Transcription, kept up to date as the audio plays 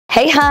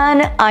Hey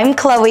Han, I'm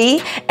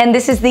Chloe and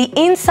this is the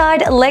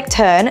inside leg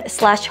turn /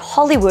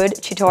 Hollywood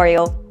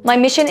tutorial. My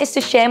mission is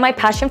to share my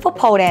passion for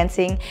pole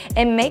dancing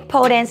and make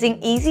pole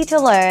dancing easy to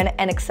learn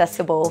and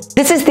accessible.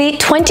 This is the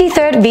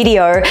 23rd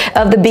video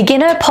of the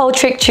beginner pole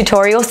trick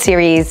tutorial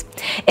series.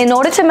 In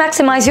order to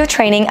maximize your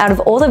training out of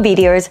all the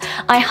videos,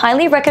 I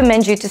highly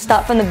recommend you to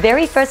start from the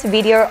very first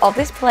video of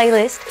this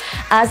playlist,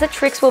 as the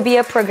tricks will be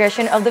a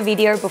progression of the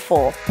video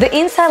before. The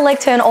inside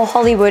leg turn or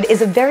Hollywood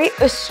is a very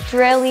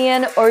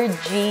Australian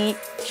OG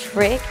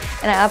trick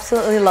and I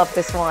absolutely love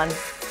this one.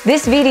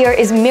 This video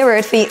is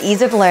mirrored for your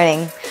ease of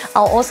learning.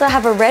 I'll also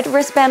have a red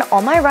wristband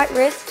on my right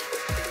wrist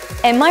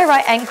and my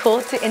right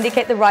ankle to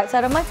indicate the right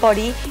side of my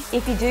body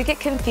if you do get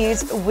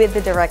confused with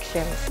the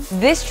directions.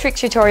 This trick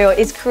tutorial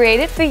is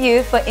created for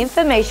you for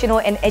informational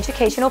and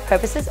educational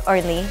purposes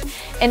only,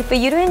 and for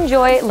you to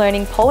enjoy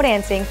learning pole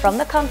dancing from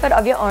the comfort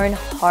of your own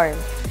home.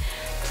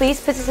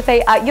 Please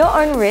participate at your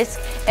own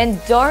risk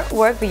and don't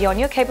work beyond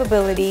your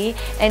capability,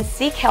 and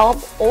seek help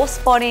or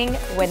spotting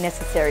when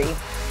necessary.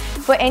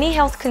 For any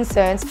health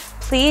concerns,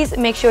 please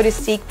make sure to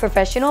seek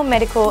professional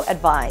medical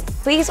advice.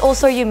 Please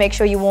also make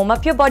sure you warm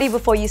up your body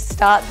before you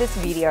start this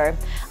video.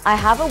 I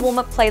have a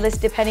warm-up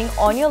playlist depending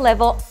on your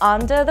level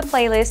under the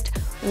playlist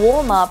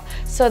warm up,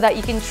 so that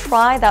you can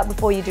try that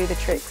before you do the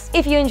tricks.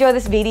 If you enjoy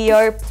this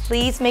video,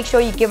 please make sure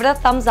you give it a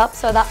thumbs up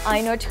so that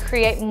I know to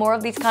create more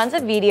of these kinds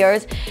of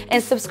videos,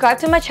 and subscribe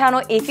to my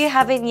channel if you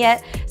haven't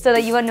yet so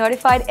that you are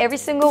notified every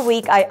single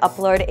week I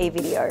upload a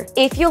video.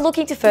 If you're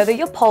looking to further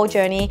your pole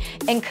journey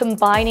and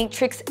combining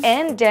tricks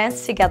and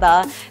dance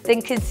together,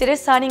 then consider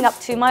signing up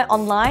to my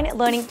online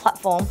learning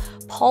platform,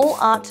 Pole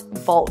Art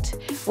Vault,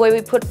 where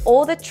we put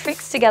all the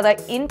tricks together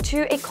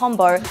into a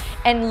combo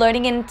and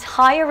learning an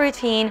entire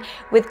routine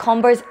with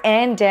combos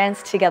and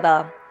dance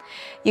together.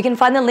 You can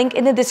find the link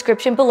in the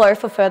description below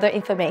for further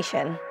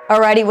information.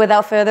 Alrighty,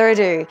 without further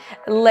ado,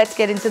 let's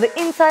get into the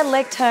inside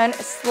leg turn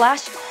 /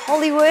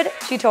 Hollywood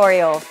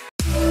tutorial.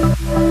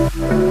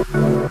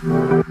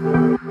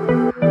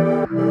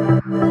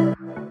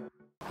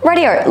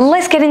 Rightio,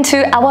 let's get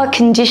into our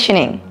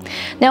conditioning.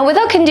 Now with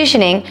our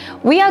conditioning,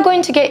 we are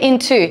going to get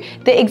into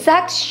the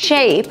exact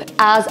shape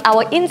as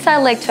our inside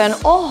leg turn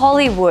or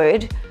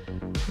Hollywood,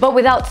 but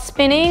without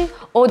spinning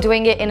or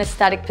doing it in a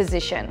static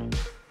position,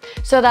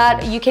 so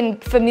that you can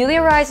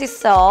familiarize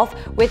yourself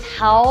with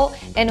how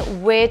and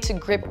where to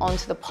grip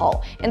onto the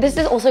pole. And this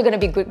is also going to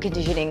be good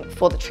conditioning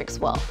for the trick as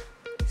well.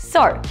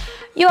 So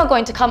you are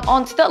going to come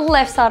onto the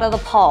left side of the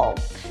pole,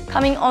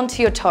 coming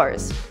onto your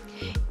toes.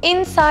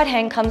 Inside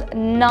hand comes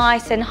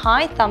nice and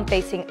high, thumb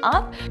facing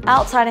up.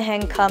 Outside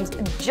hand comes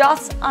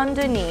just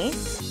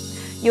underneath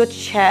your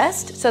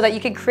chest so that you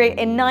can create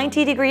a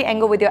 90-degree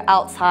angle with your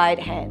outside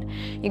hand.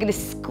 You're going to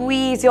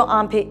squeeze your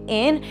armpit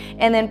in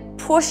and then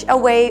push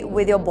away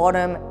with your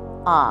bottom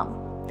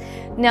arm.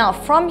 Now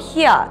from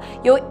here,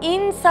 your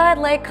inside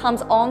leg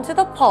comes onto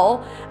the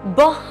pole,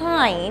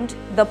 behind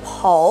the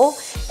pole,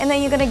 and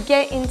then you're going to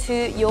get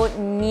into your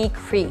knee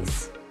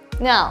crease.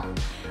 Now,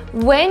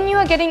 when you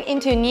are getting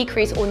into knee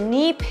crease or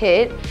knee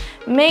pit,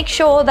 make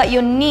sure that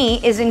your knee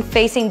isn't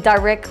facing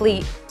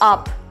directly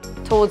up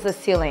towards the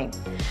ceiling.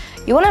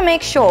 You want to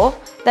make sure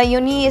that your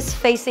knee is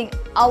facing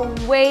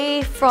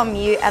away from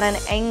you at an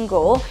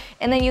angle,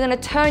 and then you're going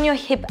to turn your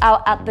hip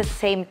out at the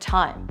same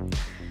time.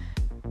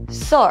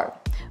 So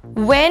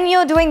when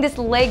you're doing this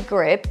leg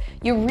grip,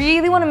 you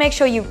really want to make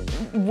sure you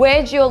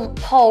wedge your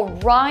pole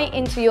right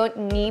into your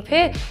knee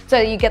pit so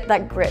that you get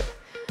that grip.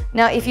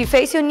 Now, if you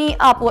face your knee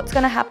up, what's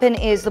going to happen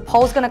is the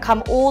pole's going to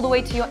come all the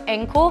way to your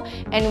ankle,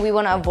 and we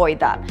want to avoid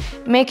that.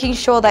 Making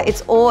sure that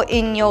it's all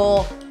in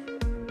your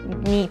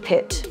knee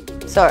pit.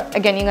 So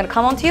again, you're going to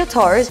come onto your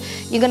toes.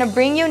 You're going to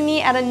bring your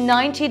knee at a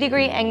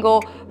 90-degree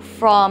angle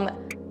from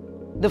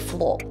the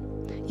floor.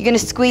 You're going to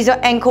squeeze your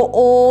ankle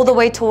all the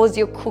way towards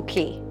your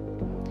cookie.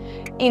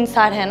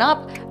 Inside hand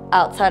up,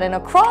 outside and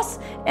across,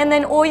 and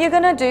then all you're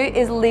going to do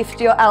is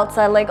lift your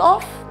outside leg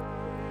off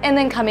and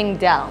then coming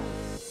down.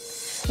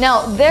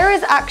 Now, there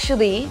is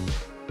actually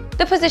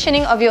the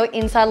positioning of your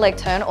inside leg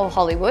turn or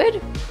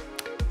Hollywood.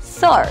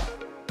 So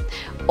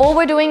all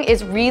we're doing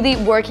is really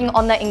working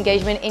on that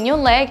engagement in your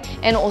leg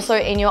and also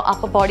in your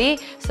upper body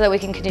so that we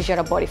can condition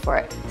our body for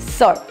it.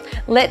 So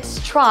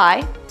let's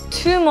try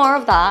 2 more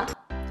of that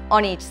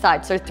on each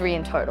side, so 3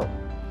 in total.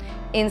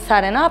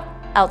 Inside and up,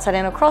 outside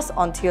and across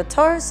onto your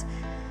toes,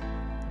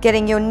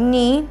 getting your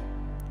knee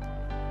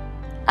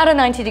at a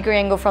 90-degree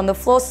angle from the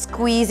floor,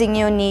 squeezing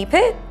your knee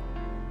pit.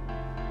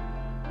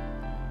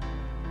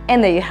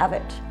 And there you have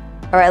it.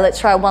 All right, let's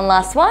try one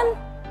last one.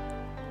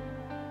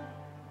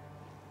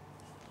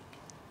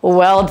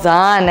 Well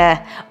done.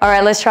 All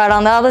right, let's try it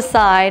on the other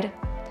side.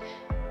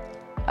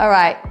 All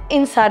right,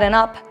 inside and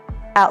up,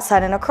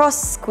 outside and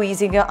across,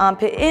 squeezing your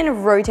armpit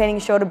in, rotating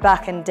shoulder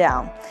back and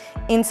down.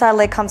 Inside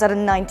leg comes at a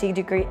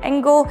 90-degree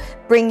angle.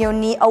 Bring your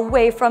knee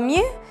away from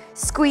you,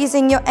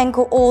 squeezing your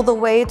ankle all the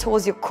way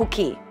towards your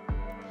cookie.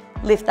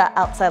 Lift that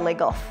outside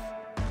leg off.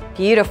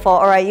 Beautiful.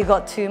 All right, you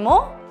got 2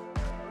 more.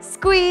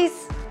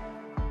 Squeeze.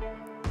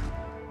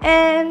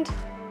 And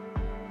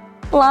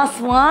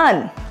last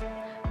one.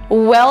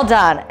 Well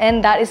done.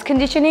 And that is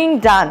conditioning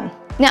done.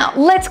 Now,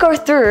 let's go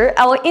through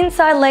our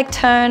inside leg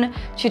turn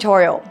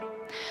tutorial.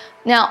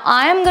 Now,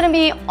 I'm gonna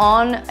be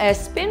on a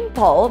spin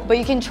pole, but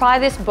you can try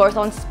this both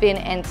on spin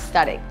and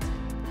static.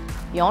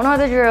 You all know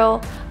the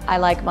drill. I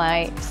like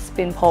my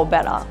spin pole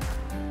better.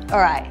 All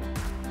right,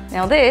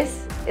 now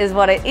this is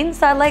what an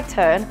inside leg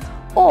turn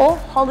or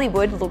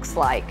Hollywood looks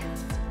like.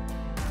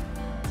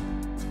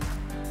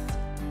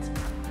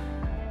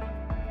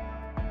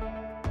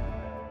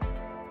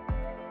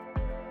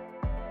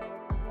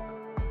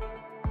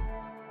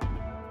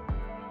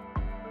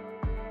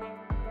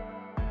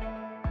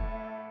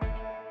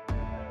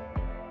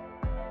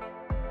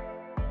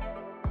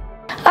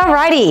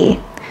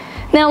 Alrighty,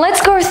 now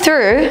let's go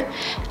through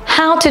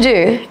how to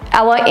do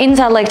our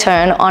inside leg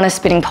turn on a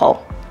spinning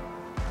pole.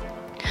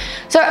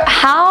 So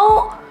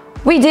how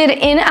we did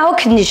in our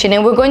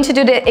conditioning, we're going to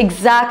do the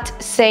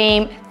exact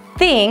same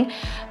thing,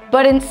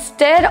 but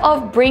instead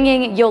of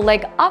bringing your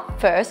leg up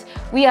first,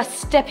 we are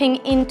stepping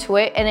into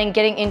it and then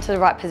getting into the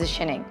right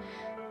positioning.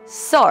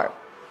 So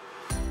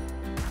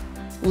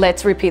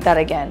let's repeat that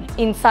again.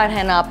 Inside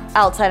hand up,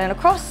 outside and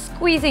across,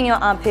 squeezing your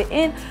armpit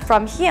in.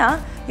 From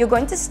here, you're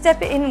going to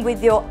step in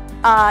with your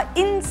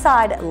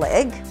inside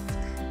leg.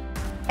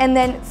 And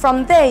then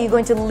from there, you're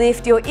going to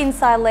lift your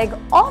inside leg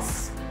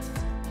off.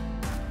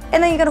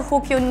 And then you're gonna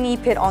hook your knee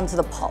pit onto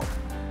the pole.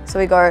 So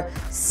we go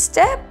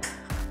step,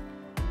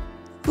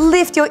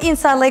 lift your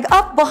inside leg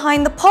up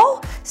behind the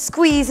pole,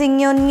 squeezing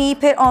your knee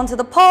pit onto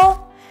the pole.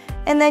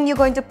 And then you're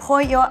going to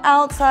point your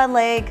outside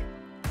leg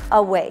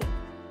away.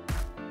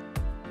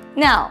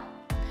 Now,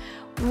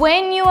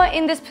 when you are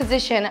in this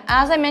position,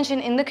 as I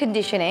mentioned in the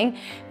conditioning,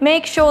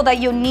 make sure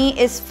that your knee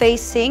is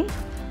facing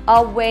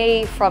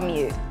away from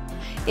you.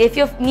 If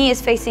your knee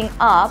is facing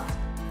up,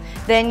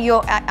 then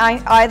you're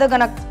either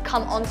gonna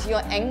come onto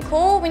your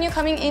ankle when you're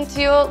coming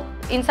into your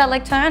inside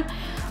leg turn,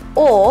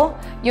 or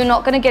you're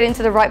not gonna get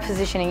into the right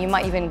positioning. You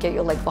might even get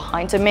your leg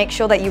behind. So make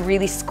sure that you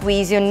really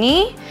squeeze your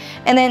knee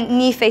and then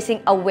knee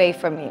facing away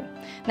from you.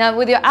 Now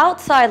with your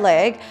outside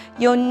leg,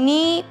 your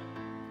kneecap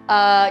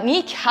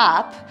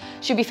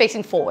should be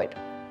facing forward.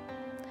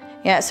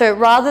 Yeah, so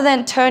rather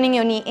than turning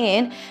your knee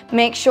in,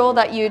 make sure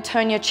that you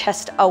turn your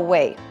chest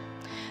away.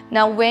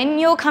 Now when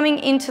you're coming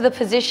into the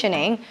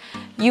positioning,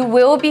 you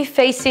will be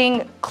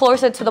facing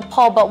closer to the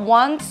pole, but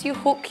once you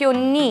hook your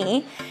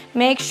knee,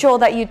 make sure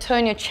that you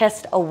turn your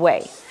chest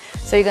away.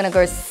 So you're gonna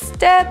go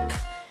step,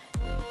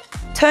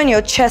 turn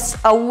your chest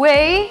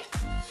away,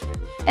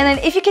 and then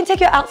if you can take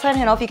your outside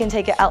hand off, you can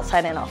take your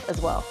outside hand off as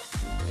well.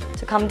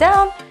 So come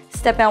down,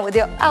 step out with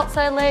your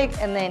outside leg,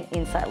 and then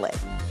inside leg.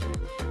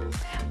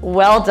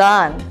 Well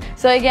done.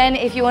 So again,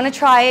 if you wanna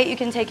try it, you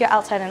can take your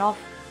outside hand off.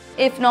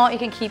 If not, you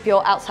can keep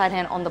your outside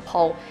hand on the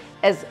pole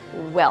as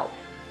well.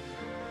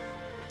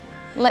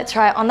 Let's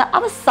try it on the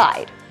other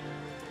side.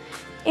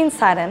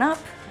 Inside and up,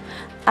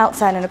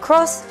 outside and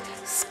across,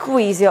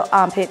 squeeze your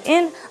armpit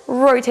in,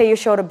 rotate your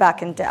shoulder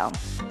back and down.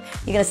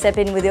 You're gonna step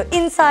in with your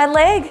inside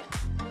leg,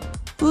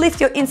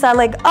 lift your inside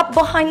leg up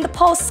behind the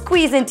pole,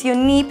 squeeze into your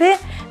knee pit,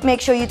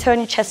 make sure you turn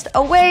your chest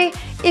away.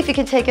 If you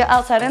can take your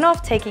outside and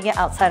off, taking it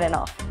outside and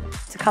off.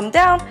 So come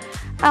down,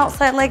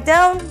 outside leg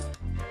down,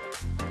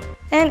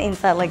 and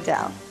inside leg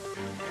down.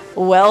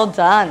 Well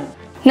done.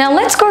 Now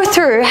let's go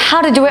through how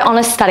to do it on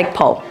a static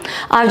pole.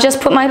 I've just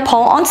put my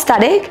pole on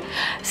static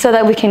so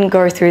that we can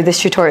go through this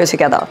tutorial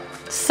together.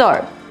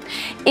 So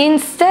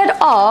instead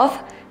of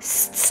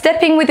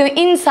stepping with your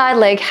inside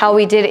leg how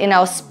we did in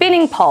our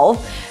spinning pole,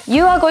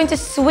 you are going to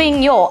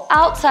swing your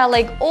outside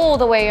leg all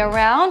the way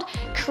around,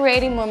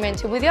 creating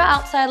momentum with your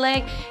outside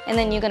leg, and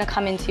then you're gonna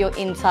come into your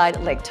inside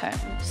leg turn.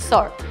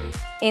 So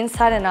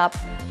inside and up,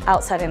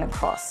 outside and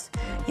across.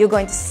 You're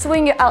going to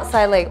swing your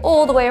outside leg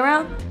all the way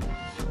around,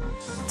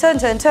 turn,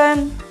 turn,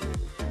 turn,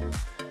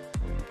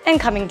 and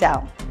coming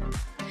down.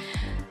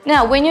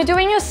 Now, when you're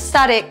doing your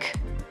static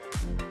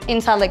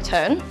inside leg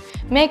turn,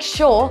 make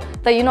sure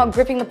that you're not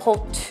gripping the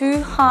pole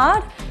too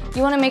hard.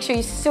 You wanna make sure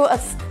you still a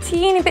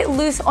teeny bit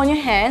loose on your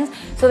hands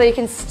so that you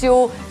can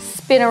still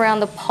spin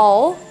around the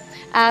pole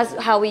as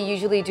how we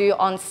usually do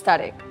on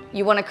static.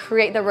 You wanna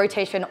create the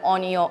rotation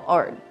on your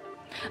own.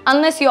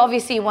 Unless you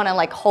obviously wanna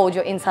like hold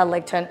your inside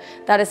leg turn,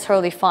 that is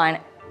totally fine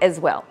as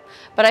well.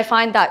 But I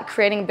find that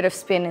creating a bit of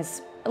spin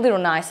is a little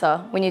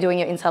nicer when you're doing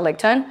your inside leg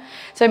turn.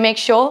 So make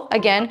sure,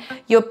 again,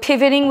 you're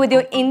pivoting with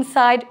your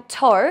inside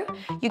toe.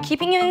 You're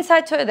keeping your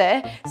inside toe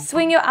there.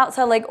 Swing your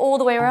outside leg all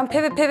the way around.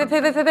 Pivot, pivot,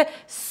 pivot, pivot.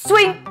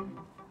 Swing.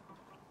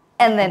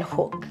 And then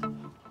hook.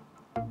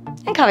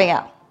 And coming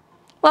out.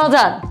 Well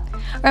done.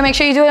 All right, make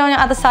sure you do it on your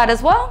other side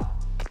as well.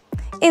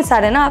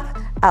 Inside and up,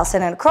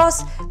 outside and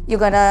across. You're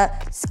gonna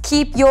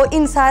keep your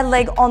inside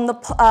leg on the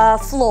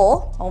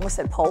floor. I almost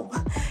said pole.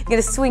 You're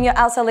gonna swing your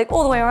outside leg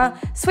all the way around.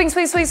 Swing,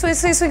 swing, swing, swing,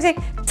 swing, swing,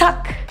 swing.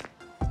 Tuck.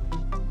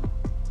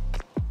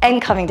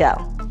 And coming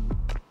down.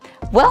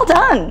 Well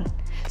done.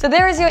 So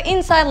there is your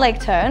inside leg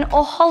turn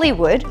or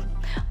Hollywood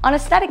on a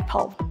static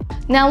pole.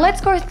 Now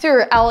let's go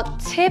through our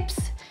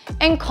tips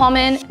and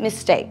common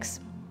mistakes.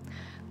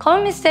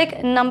 Common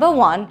mistake number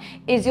one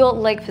is your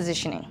leg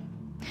positioning.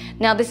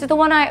 Now, this is the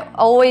one I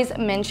always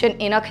mention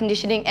in our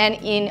conditioning and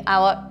in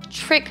our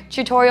trick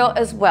tutorial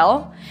as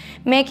well,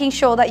 making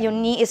sure that your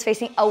knee is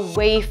facing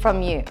away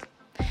from you.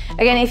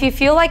 Again, if you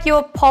feel like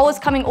your pole is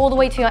coming all the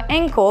way to your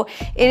ankle,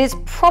 it is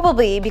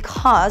probably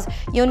because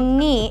your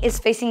knee is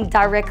facing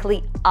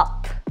directly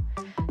up.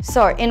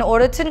 So in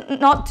order to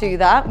not do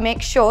that,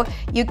 make sure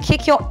you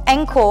kick your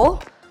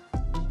ankle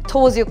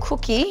towards your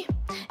cookie,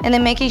 and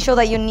then making sure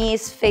that your knee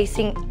is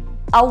facing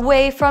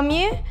away from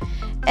you,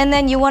 and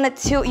then you want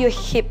to tilt your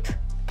hip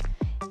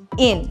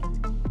in,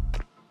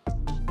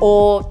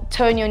 or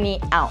turn your knee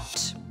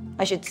out,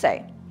 I should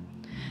say.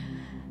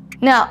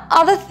 Now,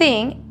 other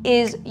thing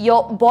is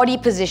your body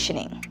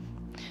positioning.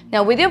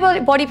 Now, with your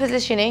body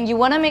positioning, you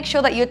want to make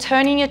sure that you're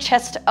turning your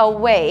chest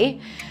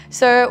away.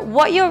 So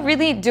what you're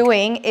really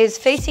doing is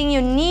facing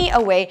your knee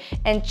away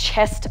and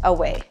chest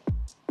away.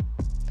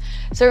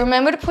 So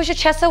remember to push your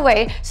chest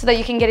away so that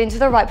you can get into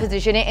the right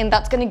positioning, and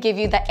that's going to give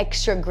you that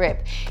extra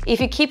grip. If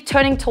you keep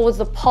turning towards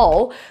the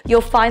pole, you'll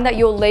find that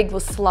your leg will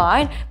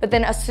slide, but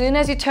then as soon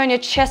as you turn your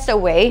chest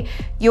away,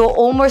 you're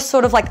almost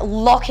sort of like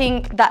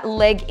locking that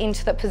leg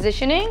into the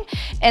positioning,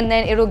 and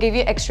then it'll give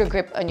you extra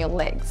grip on your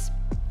legs.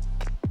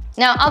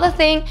 Now, other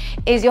thing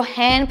is your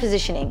hand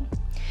positioning.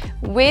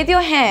 With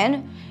your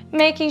hand,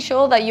 making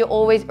sure that you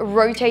always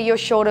rotate your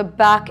shoulder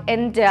back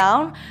and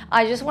down.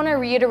 I just want to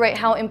reiterate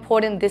how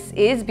important this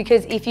is,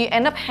 because if you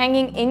end up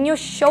hanging in your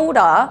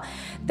shoulder,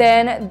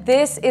 then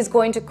this is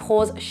going to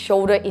cause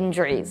shoulder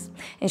injuries.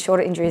 And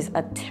shoulder injuries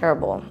are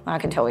terrible, I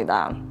can tell you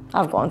that.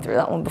 I've gone through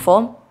that one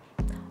before.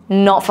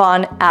 Not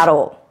fun at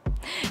all.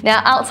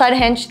 Now, outside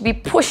hand should be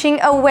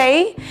pushing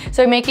away,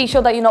 so making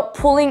sure that you're not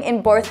pulling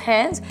in both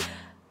hands,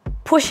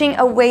 pushing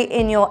away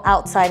in your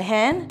outside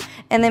hand,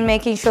 and then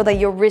making sure that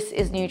your wrist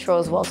is neutral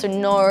as well. So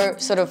no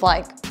sort of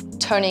like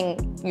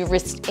turning your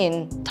wrist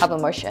in type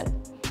of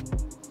motion.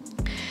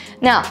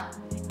 Now,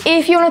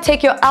 if you want to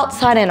take your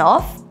outside hand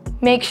off,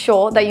 make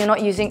sure that you're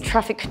not using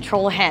traffic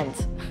controller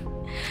hands.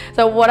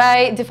 So what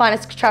I define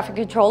as traffic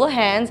controller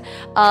hands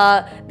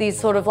are these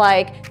sort of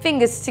like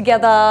fingers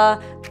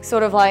together,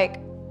 sort of like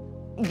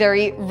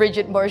very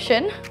rigid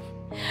motion.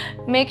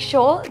 Make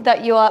sure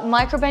that you are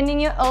micro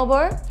bending your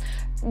elbow,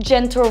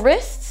 gentle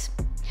wrists,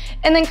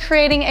 and then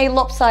creating a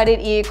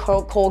lopsided ear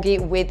corgi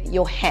with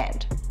your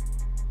hand.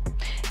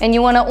 And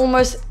you want to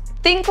almost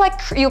think like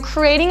you're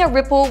creating a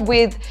ripple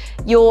with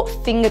your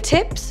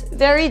fingertips,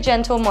 very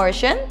gentle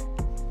motion.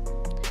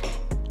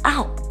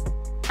 Ow,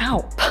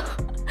 ow.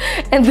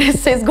 And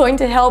this is going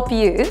to help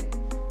you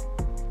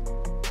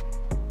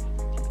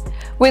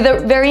with a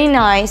very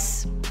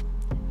nice,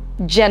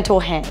 gentle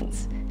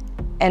hands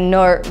and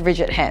no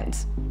rigid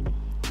hands.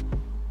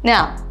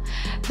 Now,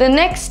 the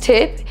next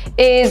tip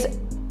is,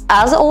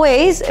 as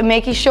always,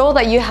 making sure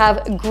that you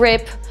have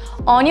grip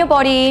on your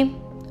body.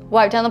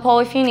 Wipe down the pole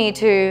if you need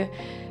to,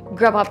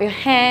 grab up your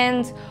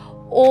hands.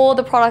 All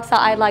the products that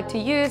I like to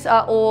use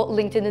are all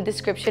linked in the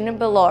description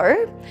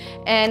below.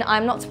 And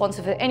I'm not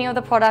sponsored for any of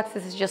the products,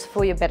 this is just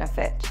for your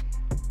benefit.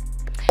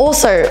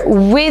 Also,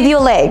 with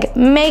your leg,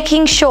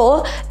 making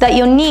sure that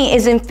your knee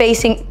isn't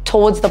facing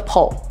towards the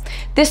pole.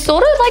 This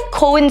sort of like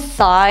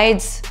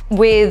coincides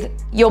with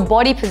your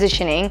body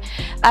positioning.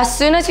 As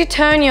soon as you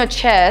turn your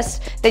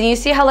chest, then you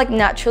see how like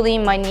naturally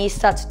my knee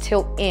starts to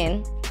tilt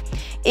in.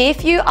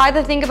 If you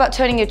either think about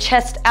turning your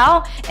chest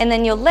out and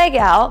then your leg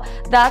out,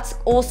 that's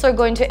also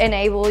going to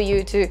enable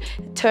you to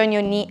turn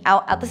your knee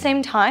out at the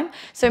same time.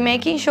 So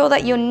making sure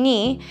that your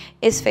knee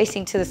is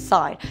facing to the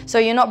side. So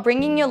you're not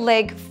bringing your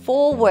leg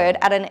forward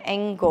at an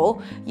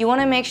angle. You want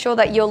to make sure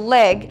that your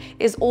leg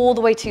is all the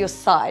way to your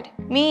side.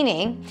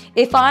 Meaning,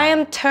 if I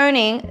am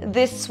turning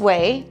this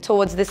way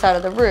towards this side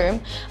of the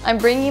room, I'm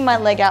bringing my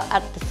leg out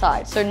at the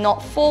side. So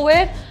not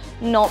forward,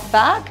 not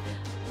back,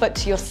 but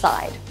to your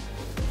side.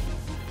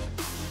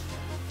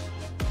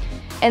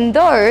 And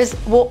those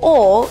were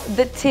all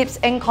the tips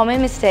and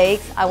common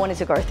mistakes I wanted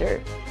to go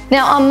through.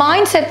 Now, a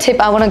mindset tip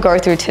I want to go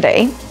through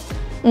today,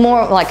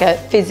 more like a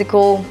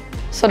physical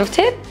sort of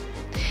tip,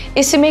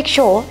 is to make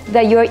sure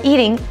that you're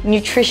eating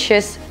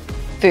nutritious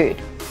food.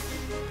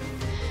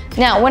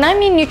 Now, when I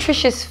mean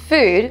nutritious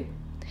food,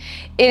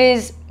 it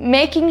is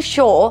making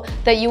sure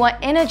that you are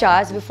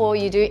energized before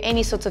you do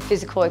any sorts of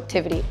physical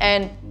activity.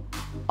 And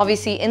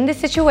obviously in this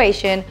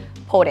situation,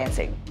 pole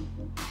dancing.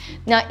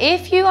 Now,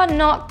 if you are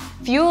not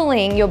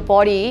fueling your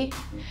body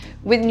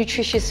with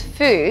nutritious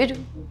food,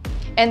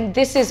 and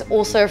this is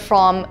also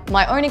from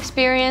my own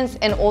experience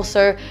and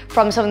also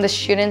from some of the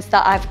students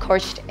that I've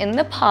coached in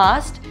the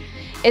past,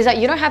 is that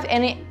you don't have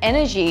any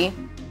energy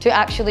to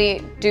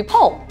actually do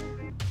pole.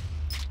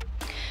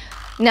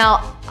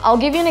 Now, I'll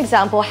give you an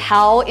example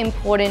how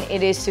important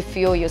it is to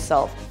fuel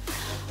yourself.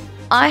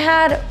 I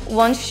had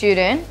one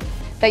student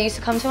that used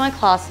to come to my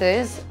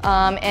classes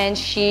and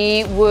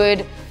she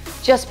would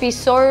just be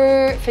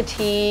so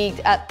fatigued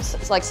at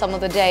like some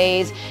of the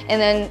days,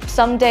 and then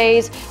some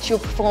days she'll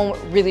perform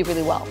really,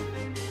 really well.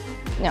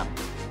 Now,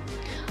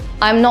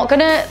 I'm not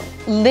gonna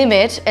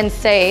limit and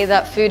say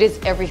that food is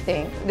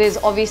everything. There's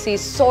obviously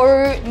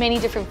so many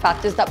different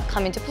factors that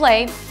come into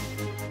play: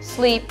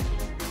 sleep,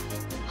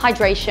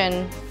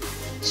 hydration,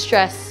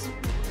 stress,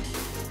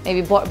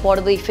 maybe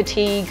bodily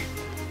fatigue,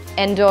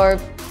 endo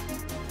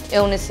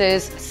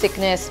illnesses,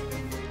 sickness,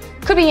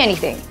 could be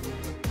anything.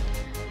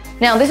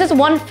 Now, this is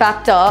one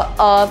factor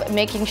of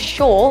making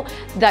sure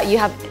that you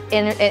have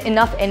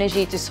enough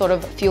energy to sort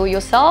of fuel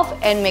yourself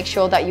and make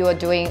sure that you are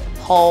doing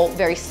pole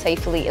very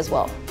safely as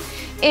well,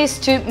 is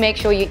to make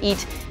sure you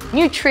eat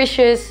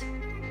nutritious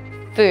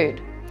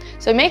food.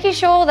 So making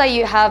sure that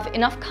you have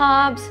enough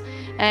carbs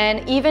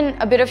and even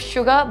a bit of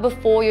sugar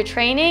before your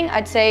training.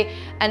 I'd say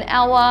an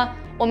hour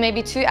or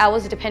maybe 2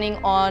 hours, depending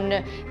on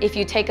if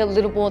you take a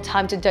little more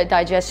time to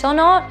digest or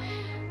not.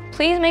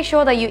 Please make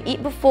sure that you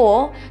eat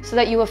before so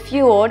that you are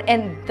fueled,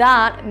 and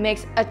that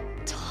makes a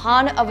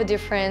ton of a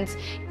difference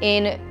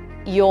in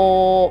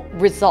your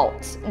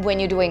results when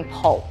you're doing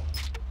pole.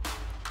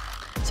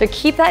 So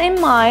keep that in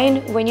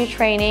mind when you're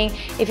training.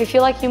 If you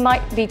feel like you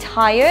might be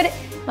tired,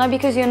 it might be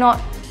because you're not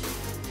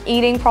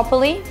eating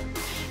properly.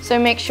 So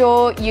make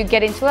sure you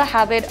get into a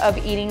habit of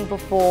eating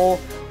before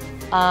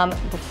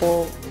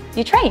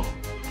you train.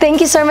 Thank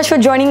you so much for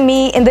joining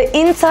me in the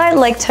inside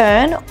leg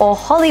turn or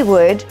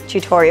Hollywood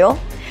tutorial.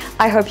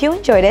 I hope you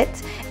enjoyed it,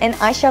 and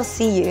I shall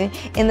see you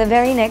in the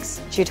very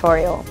next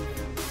tutorial.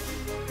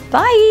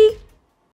 Bye!